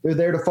 but they're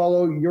there to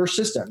follow your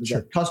systems.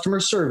 Sure. Customer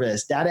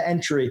service, data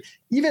entry,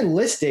 even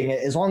listing,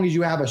 as long as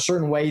you have a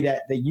certain way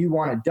that you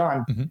want it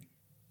done.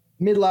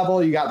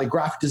 Mid-level, you got the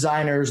graphic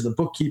designers, the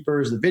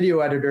bookkeepers, the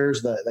video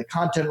editors, the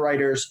content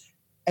writers.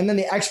 And then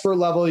the expert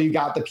level, you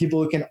got the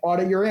people who can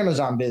audit your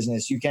Amazon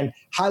business. You can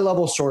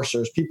high-level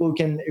sourcers, people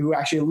who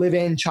actually live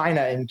in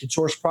China and can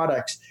source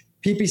products,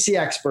 PPC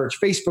experts,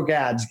 Facebook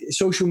ads,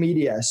 social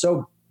media.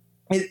 So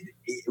it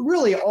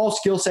really all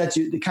skill sets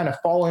they kind of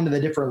fall into the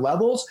different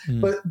levels,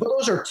 but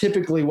those are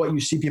typically what you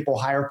see people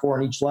hire for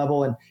in each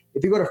level. And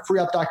if you go to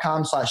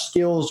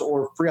freeup.com/skills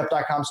or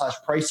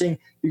freeup.com/pricing,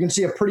 you can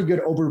see a pretty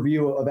good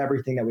overview of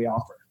everything that we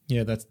offer.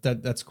 Yeah,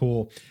 that's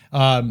cool.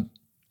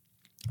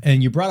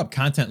 And you brought up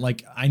content.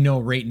 Like I know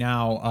right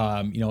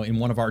now, in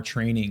one of our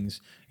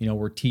trainings,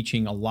 we're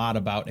teaching a lot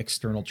about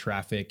external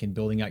traffic and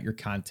building out your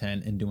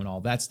content and doing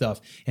all that stuff.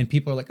 And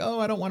people are like,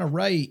 oh, I don't want to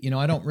write,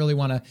 I don't really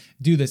want to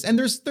do this. And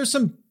there's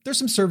some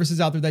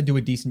services out there that do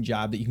a decent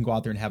job that you can go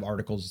out there and have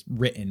articles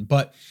written.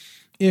 But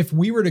if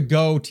we were to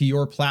go to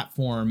your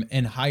platform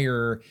and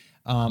hire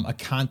a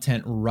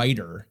content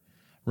writer,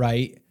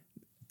 right?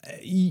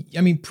 I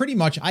mean, pretty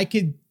much I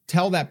could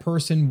tell that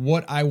person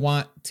what I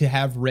want to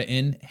have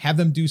written, have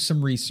them do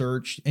some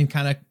research and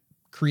kind of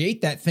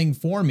create that thing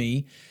for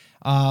me.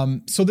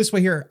 So this way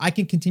here, I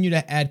can continue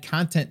to add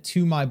content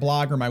to my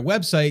blog or my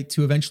website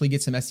to eventually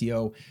get some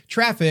SEO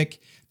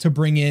traffic to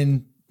bring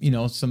in,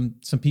 some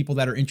people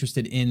that are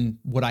interested in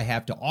what I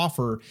have to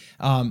offer.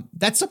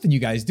 That's something you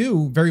guys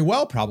do very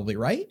well, probably,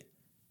 right?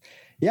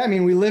 Yeah. I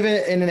mean, we live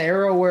in an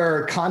era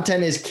where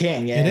content is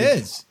king. And it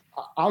is.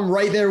 I'm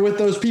right there with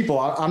those people.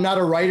 I'm not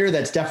a writer.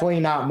 That's definitely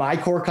not my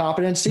core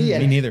competency.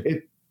 Me neither.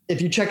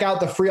 If you check out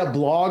the FreeUp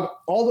blog,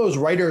 all those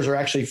writers are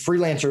actually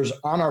freelancers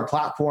on our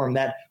platform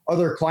that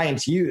other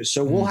clients use.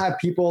 So we'll have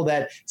people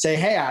that say,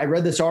 hey, I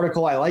read this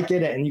article, I like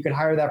it, and you can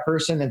hire that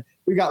person. And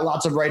we've got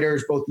lots of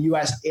writers, both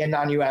US and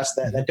non-US,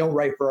 that don't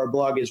write for our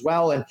blog as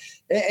well. And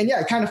yeah,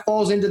 it kind of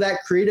falls into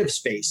that creative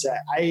space.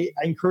 I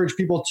encourage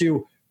people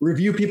to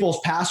review people's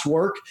past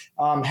work,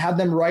 have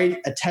them write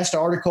a test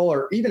article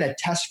or even a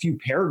test few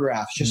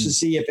paragraphs just to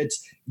see if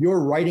it's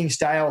your writing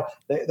style,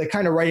 the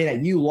kind of writing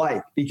that you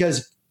like.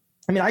 Because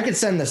I mean, I could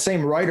send the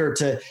same writer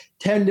to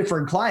 10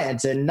 different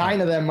clients and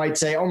 9 of them might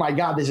say, oh my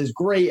God, this is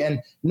great.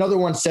 And another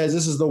one says,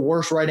 this is the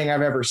worst writing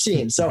I've ever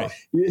seen. So right.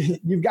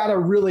 You've got to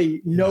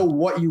really know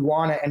what you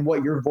want and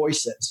what your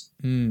voice is.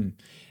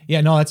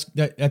 Yeah, no,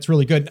 that's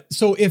really good.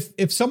 So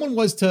if someone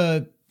was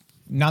to,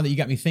 now that you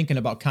got me thinking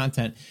about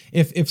content,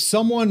 if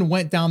someone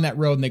went down that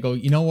road and they go,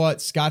 you know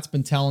what, Scott's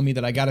been telling me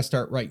that I got to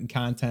start writing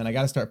content, I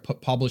got to start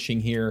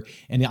publishing here,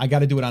 and I got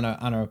to do it on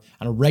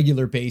a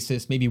regular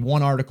basis, maybe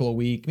 1 article a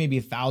week, maybe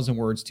 1,000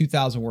 words,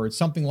 2,000 words,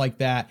 something like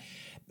that.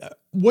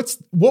 What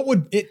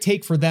would it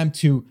take for them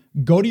to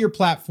go to your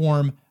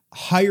platform,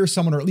 hire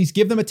someone, or at least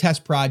give them a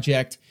test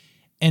project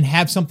and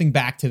have something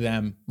back to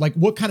them? Like,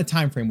 what kind of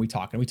time frame are we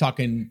talking? Are we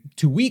talking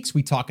 2 weeks?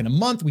 We talking a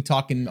month? We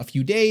talking a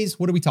few days?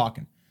 What are we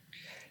talking?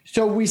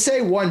 So we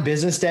say 1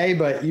 business day,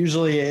 but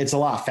usually it's a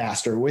lot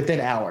faster, within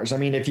hours. I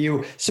mean, if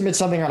you submit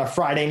something on a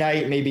Friday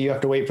night, maybe you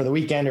have to wait for the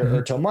weekend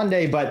or till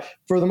Monday, but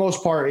for the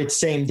most part, it's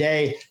same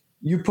day.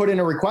 You put in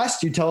a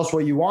request, you tell us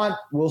what you want,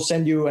 we'll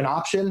send you an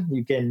option.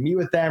 You can meet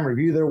with them,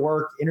 review their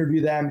work, interview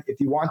them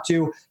if you want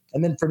to.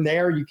 And then from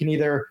there, you can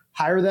either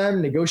hire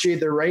them, negotiate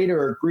their rate,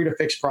 or agree to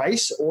fixed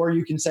price, or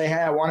you can say,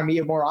 hey, I want to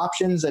meet more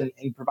options and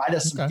provide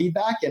us some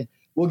feedback, and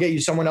we'll get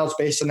you someone else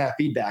based on that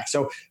feedback.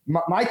 So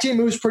my team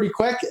moves pretty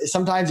quick.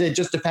 Sometimes it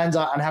just depends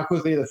on how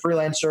quickly the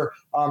freelancer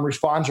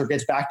responds or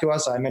gets back to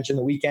us. I mentioned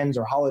the weekends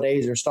or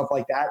holidays or stuff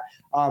like that.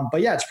 But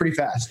yeah, it's pretty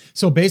fast.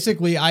 So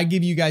basically, I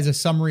give you guys a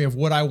summary of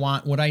what I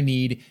want, what I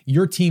need.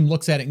 Your team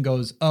looks at it and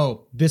goes,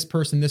 oh, this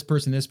person is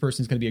going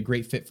to be a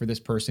great fit for this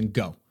person.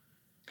 Go.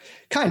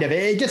 Kind of.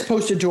 It gets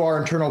posted to our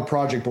internal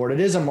project board.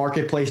 It is a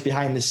marketplace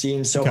behind the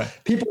scenes. So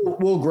people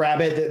will grab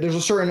it. There's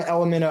a certain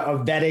element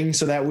of vetting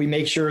so that we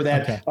make sure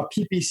that a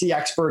PPC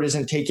expert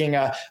isn't taking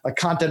a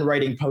content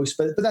writing post,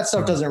 but that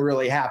stuff doesn't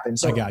really happen.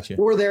 So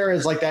we're there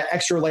as like that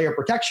extra layer of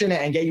protection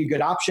and get you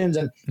good options.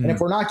 And if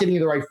we're not getting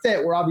you the right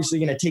fit, we're obviously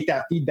going to take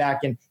that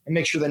feedback and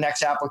make sure the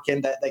next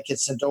applicant that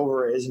gets sent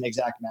over is an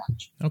exact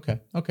match. Okay,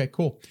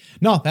 cool.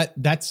 No,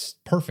 that's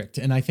perfect.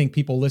 And I think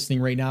people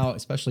listening right now,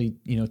 especially,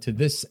 to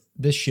this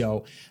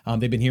show,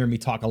 they've been hearing me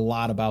talk a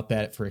lot about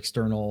that for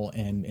external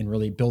and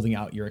really building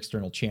out your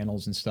external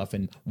channels and stuff.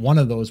 And one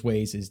of those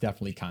ways is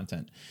definitely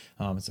content.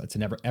 So it's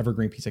an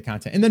evergreen piece of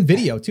content. And then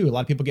video too. A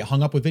lot of people get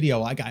hung up with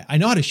video. I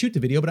know how to shoot the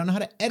video, but I don't know how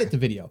to edit the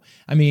video.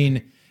 I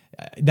mean,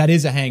 that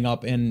is a hang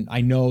up, and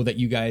I know that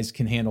you guys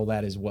can handle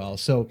that as well.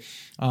 So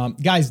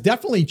guys,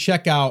 definitely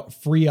check out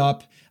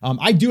FreeUp.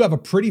 I do have a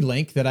pretty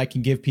link that I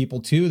can give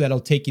people to that'll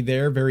take you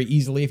there very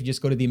easily if you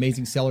just go to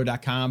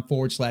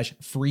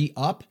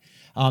theamazingseller.com/FreeUp.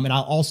 And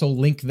I'll also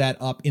link that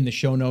up in the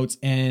show notes.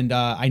 And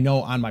I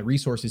know on my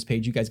resources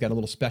page, you guys got a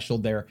little special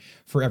there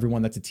for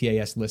everyone that's a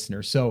TAS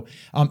listener. So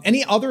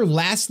any other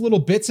last little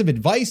bits of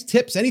advice,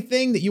 tips,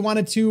 anything that you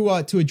wanted to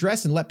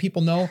address and let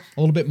people know a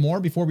little bit more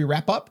before we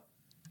wrap up?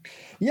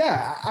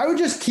 Yeah, I would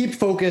just keep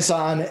focus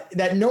on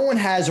that. No one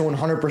has a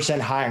 100%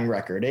 hiring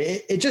record.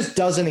 It just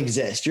doesn't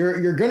exist.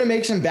 You're going to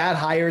make some bad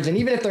hires. And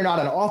even if they're not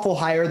an awful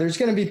hire, there's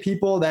going to be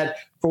people that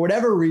for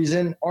whatever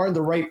reason aren't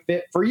the right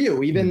fit for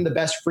you. Even the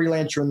best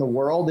freelancer in the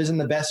world isn't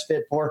the best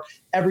fit for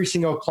every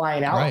single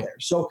client out there.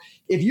 So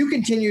if you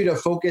continue to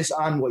focus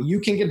on what you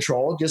can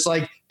control, just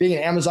like being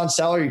an Amazon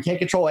seller, you can't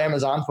control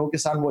Amazon,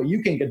 focus on what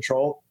you can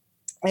control.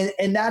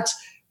 And that's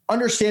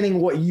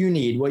understanding what you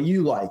need, what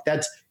you like.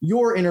 That's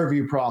your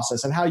interview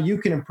process and how you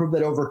can improve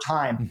that over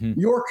time,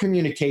 your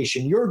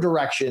communication, your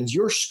directions,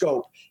 your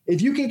scope.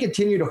 If you can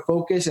continue to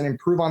focus and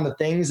improve on the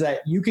things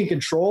that you can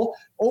control,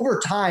 over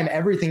time,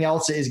 everything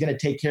else is going to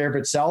take care of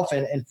itself,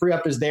 and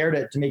FreeUp is there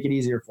to make it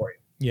easier for you.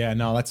 Yeah,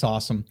 no, that's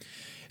awesome.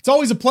 It's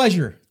always a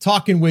pleasure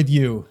talking with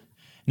you,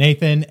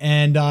 Nathan.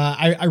 And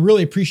I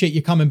really appreciate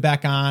you coming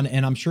back on,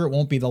 and I'm sure it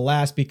won't be the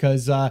last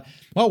because,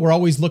 we're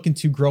always looking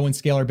to grow and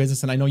scale our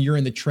business. And I know you're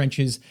in the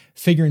trenches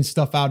figuring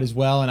stuff out as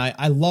well. And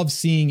I love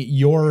seeing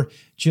your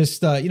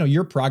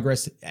your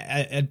progress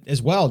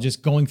as well,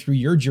 just going through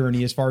your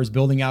journey as far as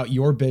building out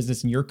your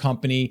business and your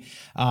company.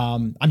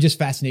 I'm just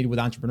fascinated with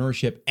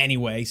entrepreneurship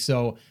anyway.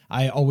 So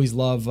I always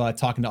love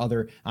talking to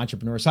other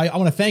entrepreneurs. So I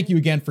want to thank you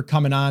again for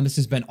coming on. This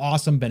has been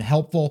awesome, been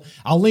helpful.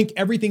 I'll link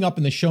everything up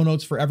in the show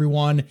notes for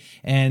everyone.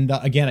 And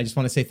again, I just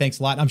want to say thanks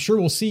a lot. I'm sure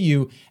we'll see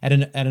you at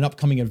an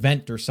upcoming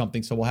event or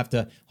something. So we'll have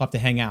to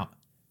hang out.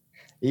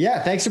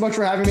 Yeah, thanks so much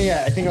for having me.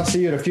 I think I'll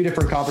see you at a few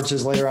different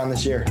conferences later on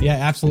this year. Yeah,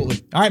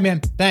 absolutely. All right, man.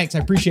 Thanks. I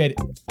appreciate it.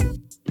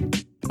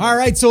 All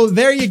right, so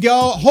there you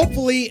go.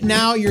 Hopefully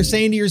now you're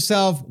saying to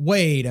yourself,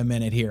 wait a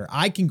minute here.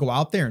 I can go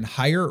out there and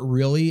hire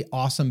really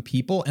awesome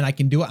people, and I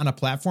can do it on a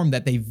platform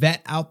that they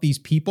vet out these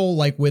people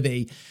like with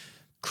a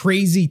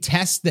crazy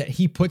test that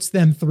he puts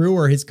them through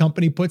or his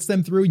company puts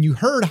them through. And you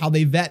heard how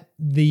they vet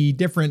the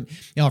different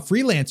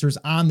freelancers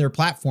on their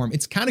platform.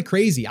 It's kind of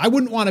crazy. I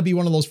wouldn't want to be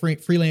one of those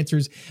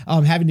freelancers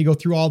having to go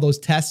through all those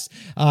tests.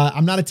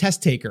 I'm not a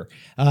test taker.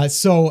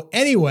 So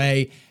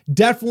anyway,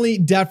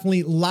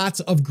 definitely lots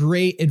of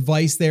great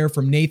advice there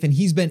from Nathan.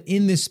 He's been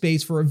in this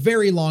space for a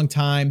very long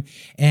time,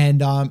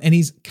 and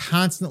he's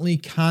constantly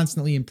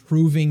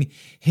improving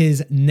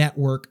his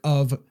network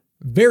of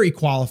very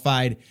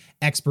qualified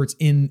experts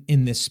in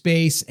this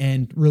space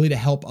and really to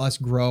help us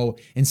grow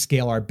and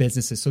scale our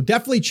businesses. So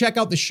definitely check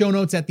out the show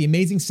notes at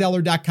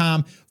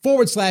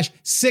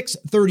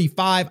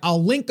theamazingseller.com/635.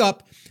 I'll link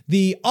up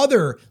the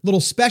other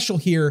little special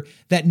here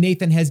that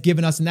Nathan has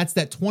given us, and that's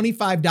that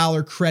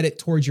 $25 credit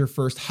towards your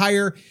first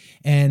hire.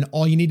 And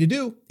all you need to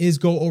do is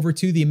go over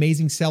to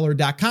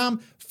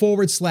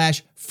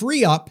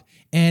theamazingseller.com/free up,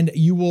 and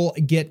you will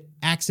get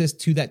access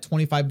to that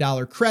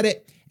 $25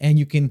 credit. And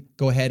you can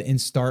go ahead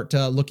and start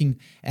looking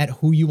at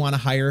who you want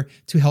to hire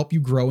to help you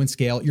grow and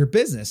scale your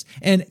business.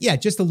 And yeah,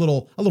 just a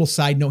little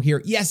side note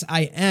here. Yes,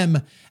 I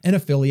am an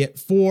affiliate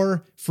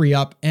for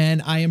FreeUp,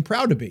 and I am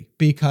proud to be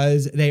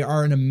because they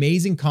are an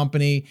amazing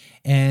company.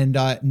 And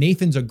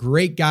Nathan's a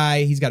great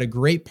guy. He's got a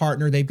great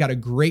partner. They've got a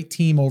great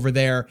team over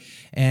there.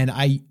 And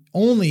I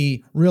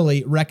only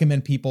really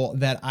recommend people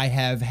that I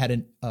have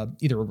had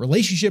either a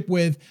relationship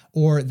with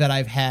or that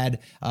I've had,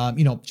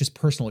 just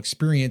personal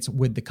experience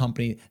with the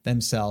company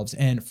themselves.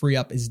 And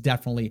FreeUp is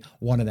definitely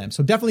one of them.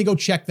 So definitely go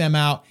check them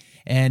out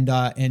and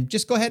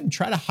just go ahead and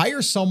try to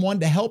hire someone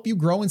to help you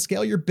grow and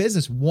scale your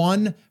business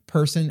one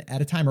person at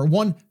a time or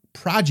one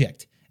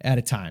project at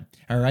a time.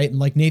 All right. And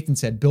like Nathan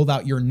said, build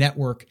out your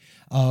network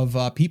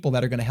of people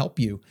that are going to help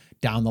you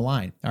down the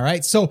line. All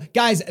right. So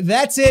guys,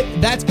 that's it.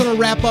 That's going to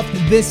wrap up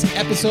this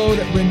episode.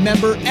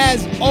 Remember,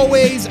 as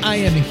always, I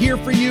am here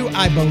for you.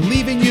 I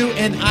believe in you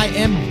and I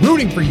am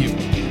rooting for you,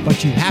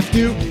 but you have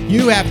to,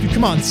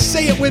 come on,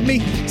 say it with me,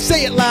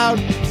 say it loud,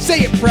 say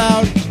it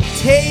proud,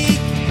 take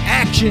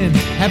action.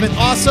 Have an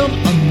awesome,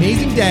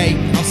 amazing day.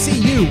 I'll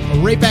see you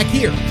right back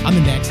here on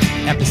the next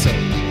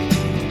episode.